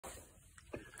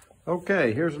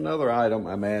Okay, here's another item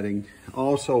I'm adding,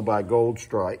 also by Gold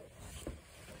Strike.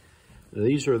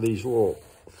 These are these little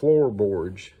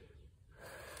floorboards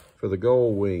for the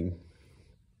Goldwing.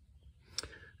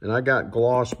 And I got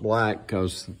gloss black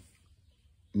because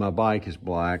my bike is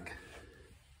black.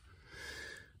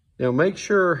 Now make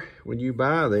sure when you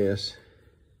buy this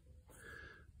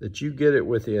that you get it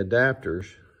with the adapters.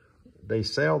 They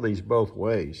sell these both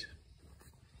ways.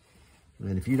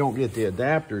 And if you don't get the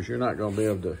adapters, you're not going to be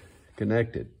able to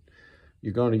connect it.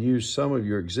 You're going to use some of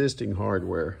your existing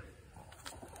hardware.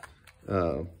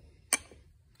 But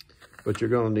you're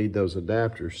going to need those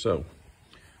adapters. So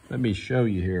let me show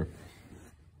you here.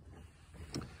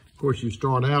 Of course, you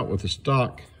start out with a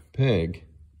stock peg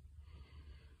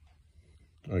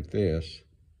like this.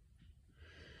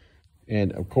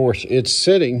 And of course, it's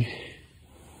sitting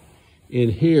in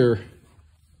here.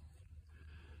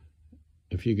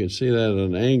 If you can see that at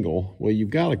an angle, well,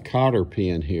 you've got a cotter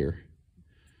pin here.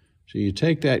 So you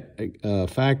take that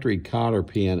factory cotter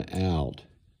pin out,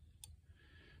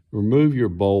 remove your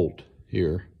bolt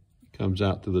here, comes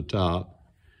out to the top,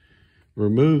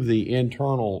 remove the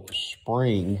internal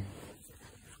spring,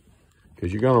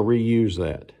 because you're going to reuse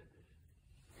that.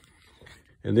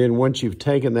 And then once you've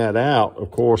taken that out,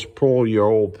 of course, pull your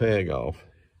old peg off.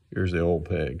 Here's the old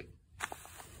peg.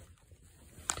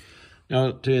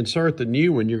 Now, to insert the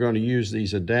new one, you're going to use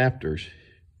these adapters.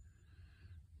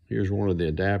 Here's one of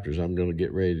the adapters I'm going to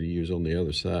get ready to use on the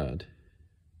other side.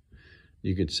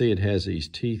 You can see it has these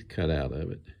teeth cut out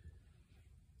of it.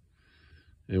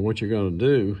 And what you're going to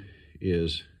do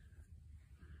is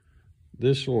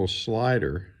this little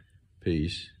slider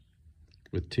piece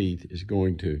with teeth is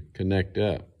going to connect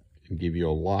up and give you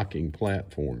a locking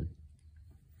platform.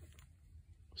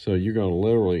 So you're going to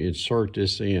literally insert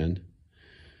this in.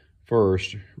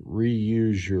 First,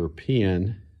 reuse your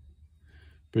pin,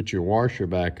 put your washer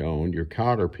back on, your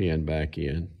cotter pin back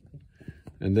in,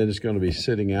 and then it's going to be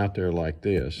sitting out there like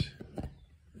this.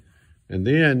 And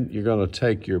then you're going to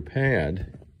take your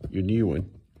pad, your new one,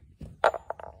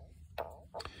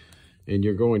 and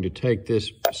you're going to take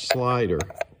this slider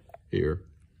here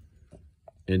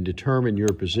and determine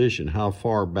your position, how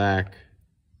far back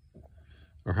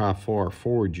or how far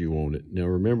forward you want it. Now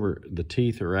remember, the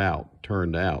teeth are out,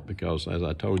 turned out, because as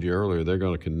I told you earlier, they're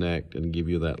going to connect and give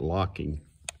you that locking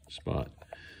spot.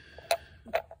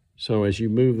 So as you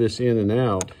move this in and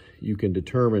out, you can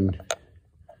determine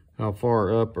how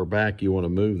far up or back you want to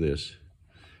move this.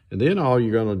 And then all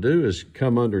you're going to do is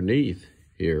come underneath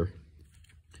here,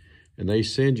 and they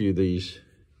send you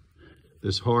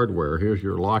this hardware. Here's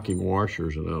your locking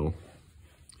washers and all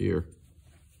here.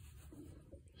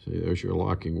 See, there's your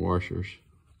locking washers.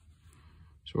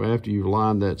 So after you've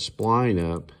lined that spline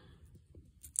up,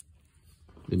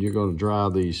 then you're going to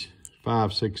drive these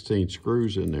 5/16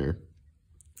 screws in there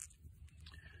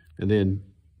and then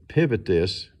pivot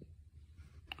this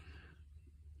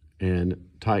and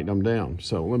tighten them down.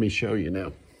 So let me show you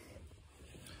now.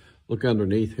 Look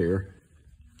underneath here.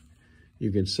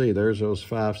 You can see there's those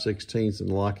 5/16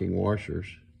 and locking washers.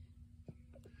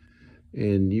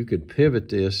 And you could pivot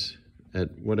this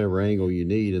at whatever angle you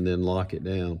need and then lock it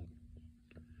down.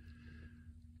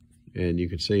 And you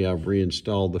can see I've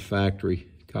reinstalled the factory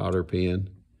cotter pin.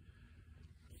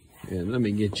 And let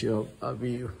me get you a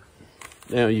view.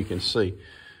 Now you can see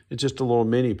it's just a little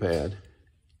mini pad.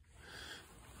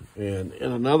 And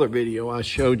in another video, I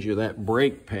showed you that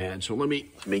brake pad. So let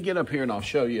me get up here and I'll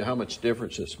show you how much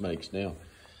difference this makes now.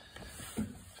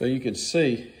 So you can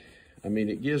see, I mean,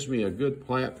 it gives me a good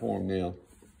platform now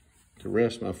to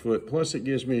rest my foot. Plus it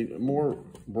gives me more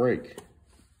brake,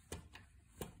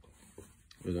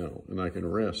 you know, and I can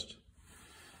rest.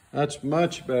 That's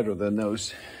much better than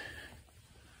those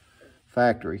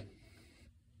factory,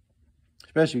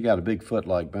 especially if you got a big foot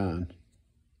like mine.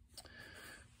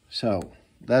 So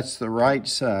that's the right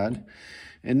side.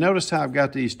 And notice how I've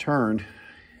got these turned,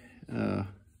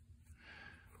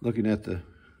 looking at the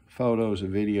photos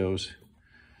and videos,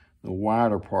 the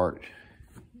wider part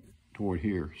toward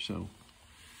here. So,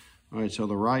 all right, so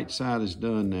the right side is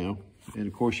done now. And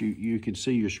of course, you can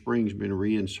see your spring's been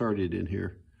reinserted in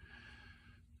here.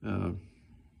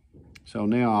 So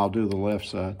now I'll do the left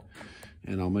side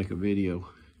and I'll make a video.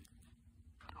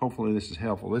 Hopefully this is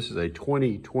helpful. This is a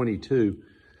 2022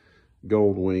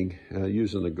 Goldwing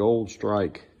using the Gold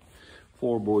Strike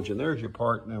floorboards. And there's your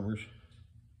part numbers.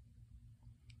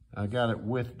 I got it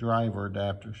with driver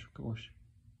adapters, of course.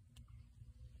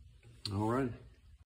 All right.